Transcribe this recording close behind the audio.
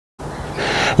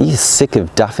Are you sick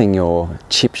of duffing your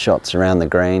chip shots around the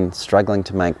green, struggling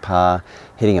to make par,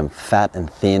 hitting them fat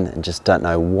and thin and just don't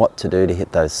know what to do to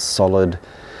hit those solid,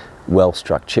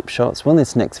 well-struck chip shots? Well, in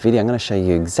this next video I'm going to show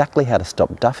you exactly how to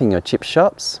stop duffing your chip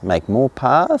shots, make more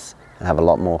pars and have a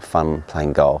lot more fun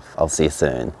playing golf. I'll see you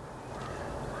soon.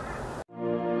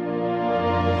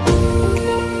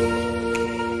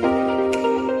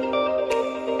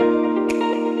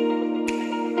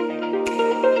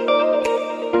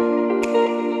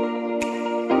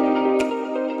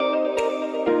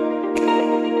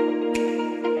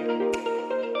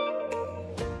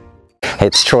 Hey,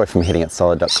 it's Troy from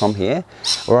hittingitsolid.com here,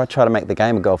 where I try to make the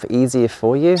game of golf easier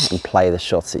for you and play the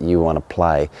shots that you want to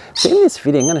play. So in this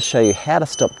video I'm going to show you how to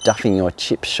stop duffing your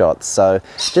chip shots. So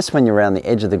just when you're around the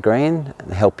edge of the green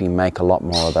and help you make a lot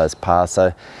more of those pars.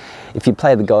 So if you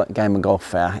play the game of golf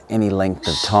for any length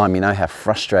of time, you know how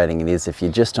frustrating it is if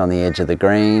you're just on the edge of the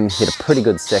green, hit a pretty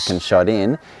good second shot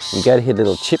in, you go to hit a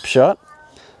little chip shot,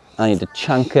 only to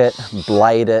chunk it,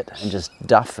 blade it, and just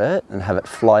duff it and have it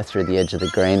fly through the edge of the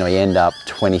green, or you end up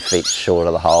 20 feet short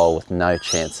of the hole with no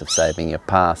chance of saving your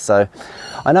par. So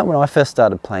I know when I first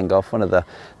started playing golf, one of the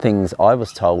things I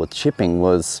was told with chipping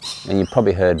was, and you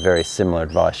probably heard very similar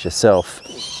advice yourself,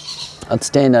 I'd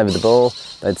stand over the ball,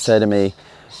 they'd say to me,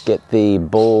 get the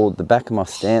ball, the back of my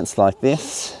stance like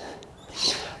this,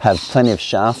 have plenty of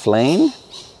shaft lean,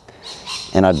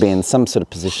 and I'd be in some sort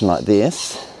of position like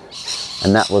this.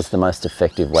 And that was the most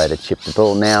effective way to chip the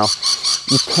ball. Now,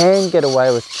 you can get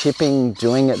away with chipping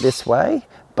doing it this way,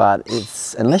 but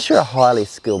it's, unless you're a highly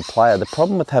skilled player, the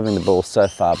problem with having the ball so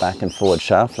far back and forward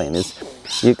shaft lean is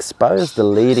you expose the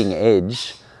leading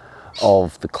edge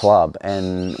of the club.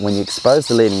 And when you expose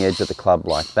the leading edge of the club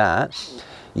like that,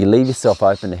 you leave yourself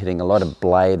open to hitting a lot of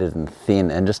bladed and thin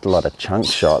and just a lot of chunk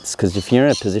shots. Because if you're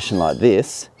in a position like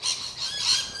this,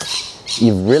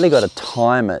 you've really got to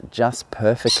time it just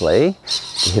perfectly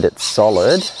to hit it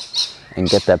solid and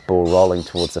get that ball rolling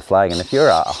towards the flag. And if you're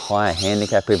a higher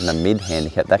handicap, or even a mid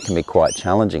handicap, that can be quite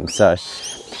challenging. So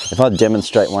if I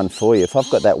demonstrate one for you, if I've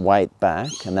got that weight back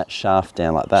and that shaft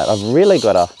down like that, I've really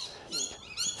got to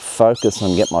focus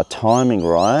on get my timing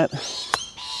right.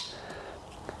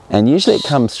 And usually it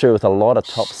comes through with a lot of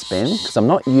top spin because I'm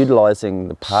not utilising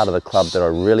the part of the club that I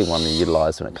really want to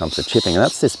utilise when it comes to chipping. And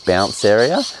that's this bounce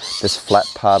area, this flat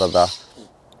part of the...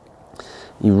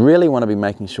 You really want to be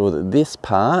making sure that this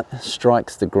part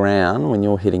strikes the ground when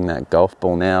you're hitting that golf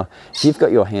ball. Now, if you've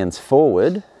got your hands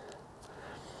forward,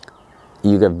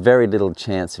 you've got very little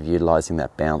chance of utilising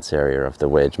that bounce area of the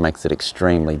wedge. Makes it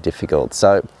extremely difficult.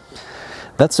 So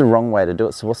that's the wrong way to do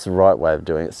it. So what's the right way of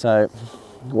doing it? So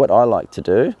what I like to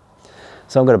do,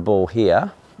 so I've got a ball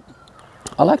here,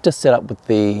 I like to set up with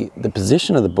the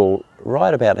position of the ball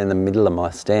right about in the middle of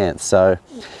my stance. So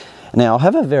now I'll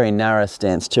have a very narrow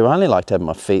stance too. I only like to have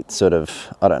my feet sort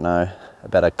of, I don't know,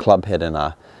 about a club head and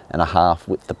a half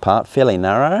width apart, fairly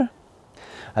narrow.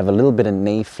 I have a little bit of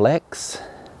knee flex,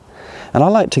 and I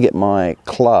like to get my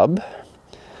club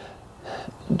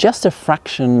just a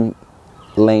fraction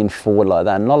lean forward like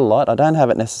that, not a lot. I don't have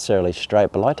it necessarily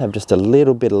straight, but I like to have just a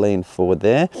little bit of lean forward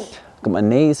there. I've got my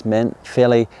knees bent,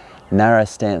 fairly narrow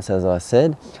stance as I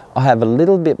said. I have a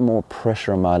little bit more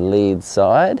pressure on my lead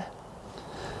side,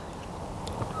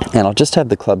 and I'll just have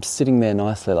the club sitting there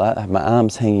nicely like that. I have my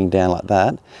arms hanging down like that,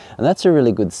 and that's a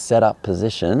really good setup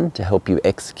position to help you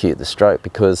execute the stroke,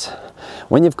 because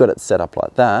when you've got it set up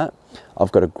like that,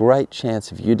 I've got a great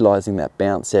chance of utilising that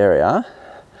bounce area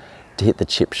to hit the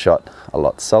chip shot a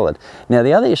lot solid. Now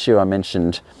the other issue I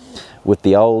mentioned with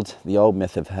the old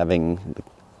method of having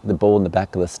the ball in the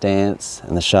back of the stance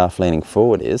and the shaft leaning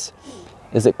forward is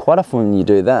that quite often when you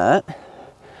do that,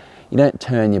 you don't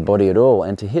turn your body at all,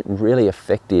 and to hit really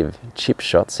effective chip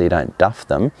shots so you don't duff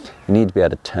them, you need to be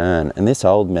able to turn. And this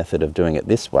old method of doing it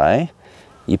this way,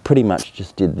 you pretty much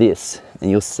just did this, and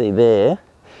you'll see there,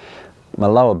 my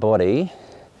lower body,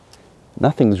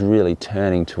 nothing's really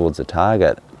turning towards the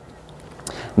target.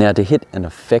 Now to hit an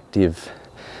effective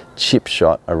chip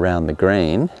shot around the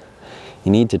green,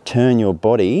 you need to turn your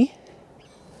body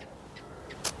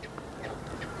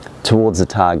towards the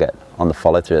target on the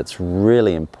follow through. It's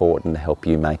really important to help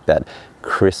you make that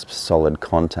crisp, solid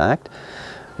contact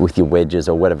with your wedges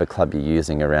or whatever club you're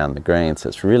using around the green. So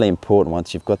it's really important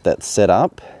once you've got that set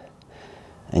up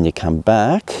and you come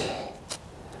back,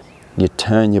 you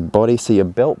turn your body so your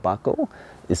belt buckle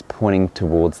is pointing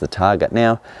towards the target.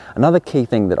 Now, another key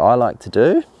thing that I like to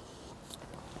do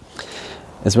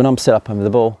is when I'm set up over the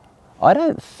ball, I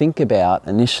don't think about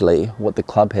initially what the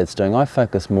club head's doing. I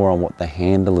focus more on what the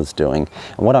handle is doing.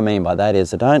 And what I mean by that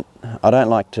is I don't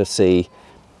like to see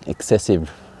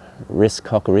excessive wrist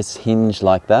cock or wrist hinge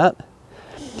like that,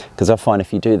 because I find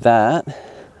if you do that,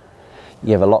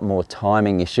 you have a lot more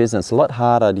timing issues, and it's a lot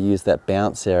harder to use that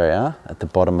bounce area at the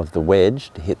bottom of the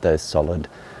wedge to hit those solid,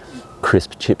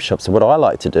 crisp chip shots. So what I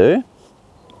like to do,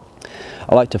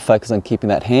 I like to focus on keeping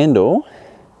that handle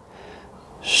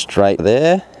straight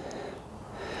there,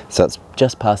 so it's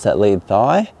just past that lead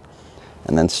thigh,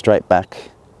 and then straight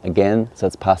back again, so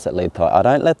it's past that lead thigh. I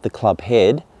don't let the club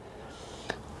head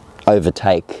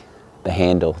overtake the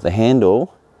handle. The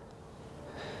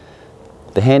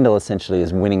handle essentially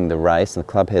is winning the race, and the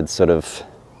club head's sort of,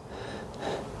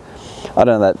 I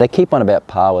don't know, they keep on about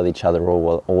par with each other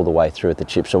all the way through at the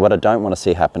chip shot. What I don't want to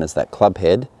see happen is that club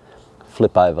head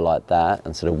flip over like that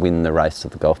and sort of win the race to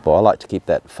the golf ball. I like to keep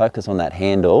that focus on that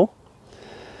handle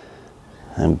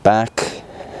and back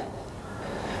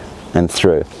and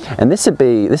through. And this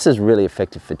is really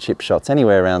effective for chip shots,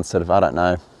 anywhere around sort of, I don't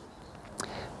know,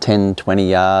 10, 20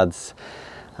 yards.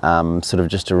 Sort of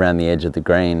just around the edge of the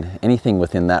green. Anything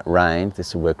within that range,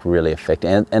 this will work really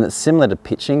effective. And it's similar to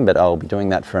pitching, but I'll be doing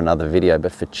that for another video.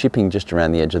 But for chipping just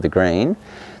around the edge of the green,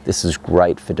 this is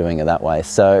great for doing it that way.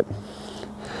 So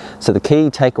the key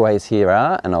takeaways here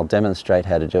are, and I'll demonstrate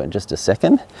how to do it in just a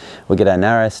second. We'll get our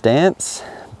narrow stance,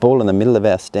 ball in the middle of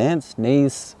our stance,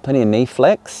 knees, plenty of knee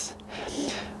flex.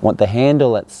 Want the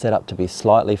handle that's set up to be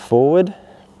slightly forward.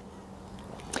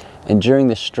 And during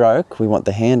the stroke, we want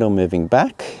the handle moving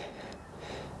back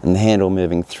and the handle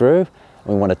moving through.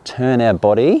 We want to turn our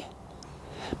body,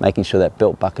 making sure that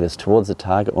belt bucket is towards the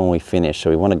target when we finish. So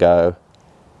we want to go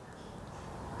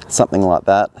something like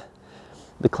that.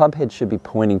 The club head should be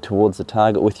pointing towards the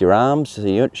target with your arms. So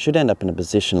you should end up in a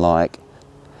position like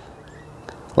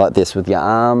this, with your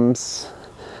arms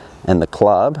and the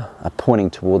club are pointing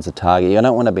towards the target. You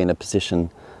don't want to be in a position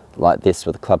like this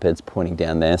where the club head's pointing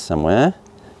down there somewhere.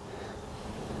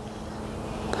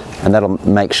 And that'll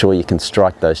make sure you can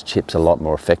strike those chips a lot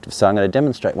more effective. So I'm going to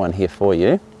demonstrate one here for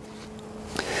you.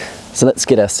 So let's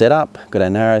get our setup. Got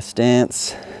our narrow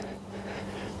stance,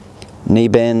 knee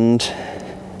bend.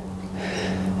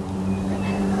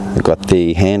 We've got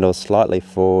the handle slightly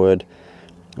forward,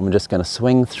 and we're just going to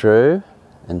swing through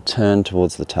and turn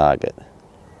towards the target.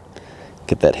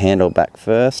 Get that handle back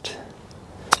first.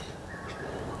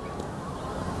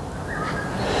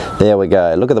 There we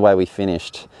go. Look at the way we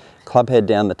finished. Club head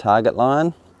down the target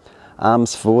line,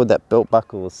 arms forward, that belt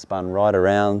buckle was spun right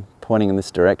around, pointing in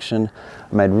this direction.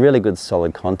 I made really good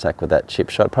solid contact with that chip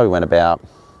shot. Probably went about,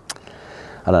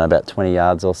 I don't know, about 20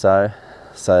 yards or so.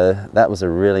 So that was a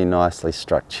really nicely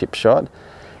struck chip shot.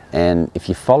 And if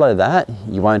you follow that,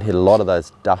 you won't hit a lot of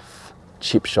those duff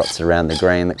chip shots around the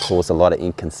green that cause a lot of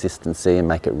inconsistency and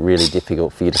make it really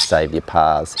difficult for you to save your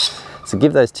pars. So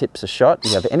give those tips a shot.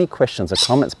 If you have any questions or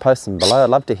comments, post them below. I'd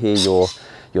love to hear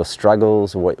your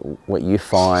struggles, or what you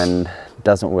find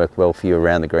doesn't work well for you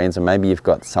around the greens, or maybe you've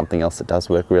got something else that does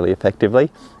work really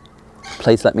effectively.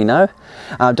 Please let me know.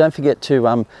 Don't forget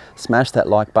to smash that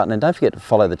like button, and don't forget to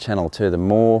follow the channel too. The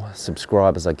more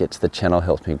subscribers I get to the channel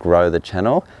helps me grow the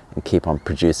channel and keep on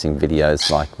producing videos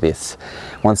like this.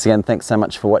 Once again, thanks so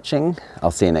much for watching.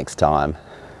 I'll see you next time.